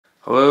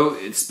Hello,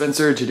 it's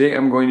Spencer. Today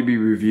I'm going to be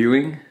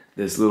reviewing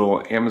this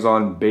little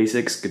Amazon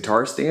Basics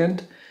guitar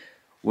stand.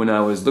 When I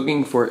was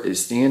looking for a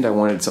stand, I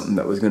wanted something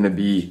that was going to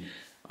be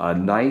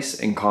nice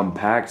and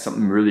compact,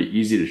 something really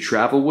easy to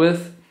travel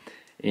with.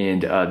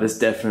 And this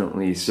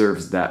definitely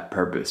serves that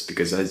purpose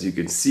because as you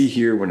can see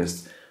here, when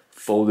it's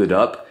folded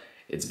up,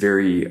 it's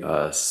very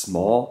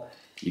small.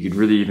 You could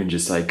really even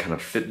just like kind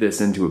of fit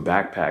this into a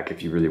backpack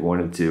if you really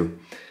wanted to.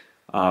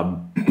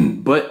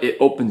 But it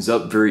opens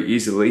up very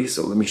easily,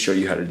 so let me show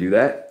you how to do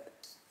that.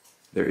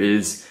 There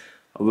is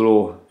a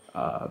little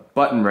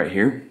button right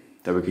here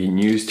that we can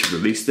use to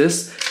release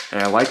this,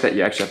 and I like that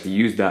you actually have to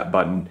use that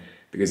button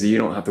because you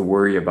don't have to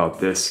worry about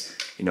this,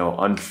 you know,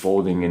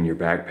 unfolding in your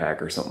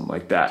backpack or something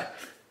like that.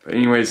 But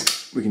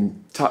anyways, we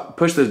can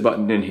push this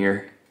button in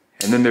here,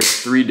 and then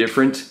there's three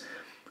different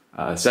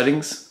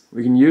settings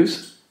we can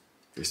use.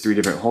 There's three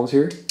different holes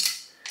here.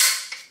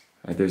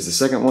 Right, there's the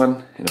second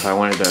one, and if I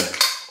wanted to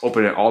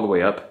open it all the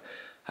way up,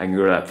 I can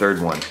go to that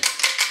third one.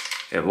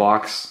 It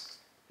locks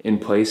in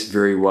place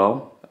very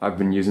well. I've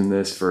been using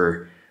this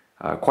for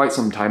quite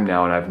some time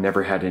now, and I've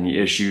never had any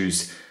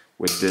issues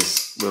with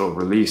this little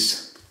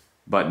release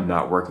button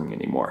not working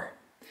anymore.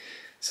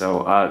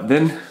 So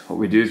then what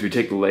we do is we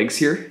take the legs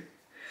here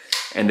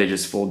and they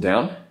just fold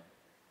down.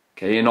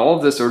 Okay, and all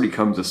of this already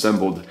comes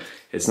assembled.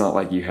 It's not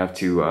like you have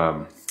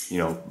to you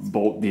know,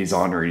 bolt these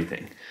on or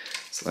anything.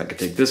 So I could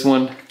take this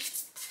one,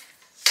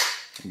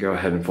 go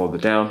ahead and fold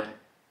it down,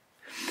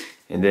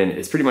 and then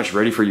it's pretty much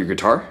ready for your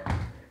guitar.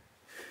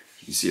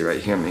 You can see it right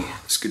here. Let me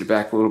scoot it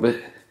back a little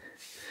bit.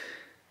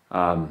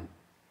 I'll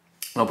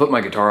put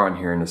my guitar on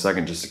here in a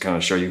second just to kind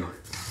of show you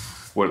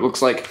what it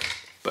looks like.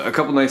 But a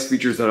couple nice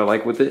features that I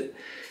like with it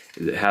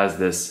is it has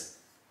this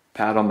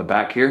pad on the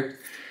back here,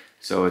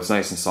 so it's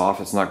nice and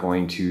soft. It's not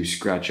going to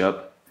scratch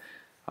up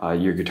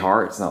your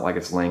guitar. It's not like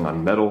it's laying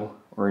on metal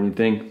or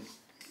anything.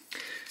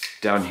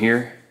 Down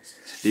here,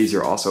 these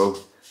are also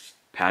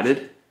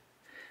padded,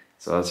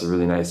 so that's a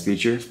really nice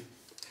feature.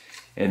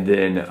 And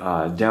then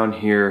down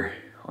here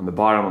on the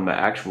bottom, on the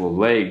actual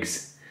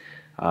legs,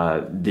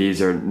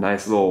 these are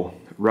nice little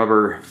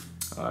rubber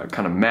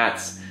kind of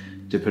mats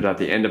to put at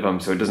the end of them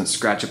so it doesn't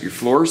scratch up your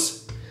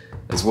floors,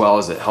 as well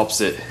as it helps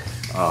it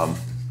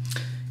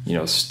you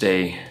know,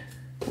 stay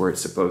where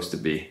it's supposed to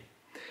be.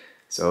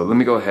 So let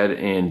me go ahead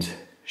and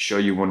show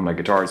you one of my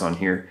guitars on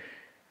here.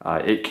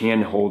 It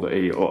can hold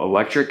a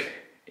electric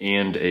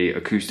and a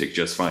acoustic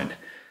just fine.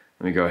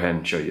 Let me go ahead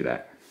and show you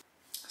that.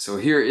 So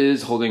here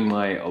is holding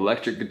my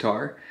electric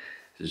guitar.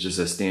 This is just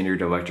a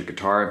standard electric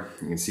guitar.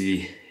 You can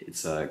see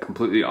it's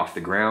completely off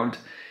the ground.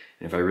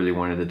 And if I really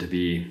wanted it to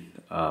be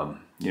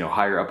you know,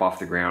 higher up off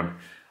the ground,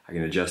 I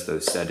can adjust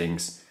those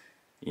settings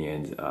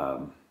and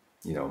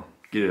you know,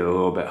 get it a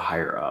little bit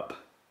higher up.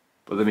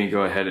 But let me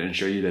go ahead and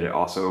show you that it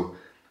also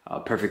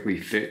perfectly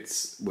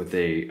fits with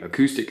a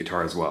acoustic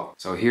guitar as well.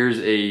 So here's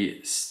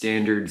a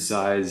standard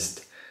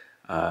sized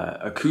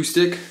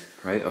acoustic,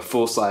 right? A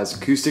full size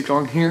acoustic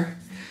on here.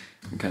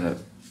 And kind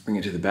of bring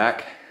it to the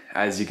back.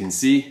 As you can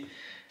see,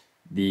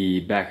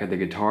 the back of the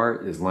guitar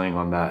is laying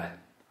on that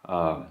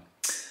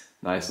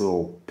nice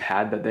little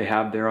pad that they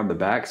have there on the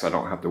back, so I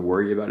don't have to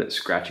worry about it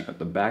scratching up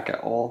the back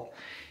at all.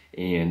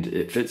 And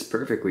it fits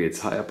perfectly. It's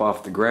high up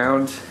off the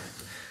ground.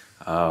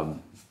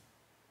 And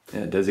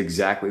it does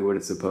exactly what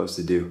it's supposed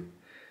to do.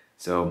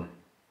 So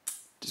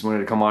just wanted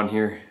to come on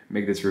here,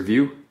 make this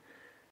review.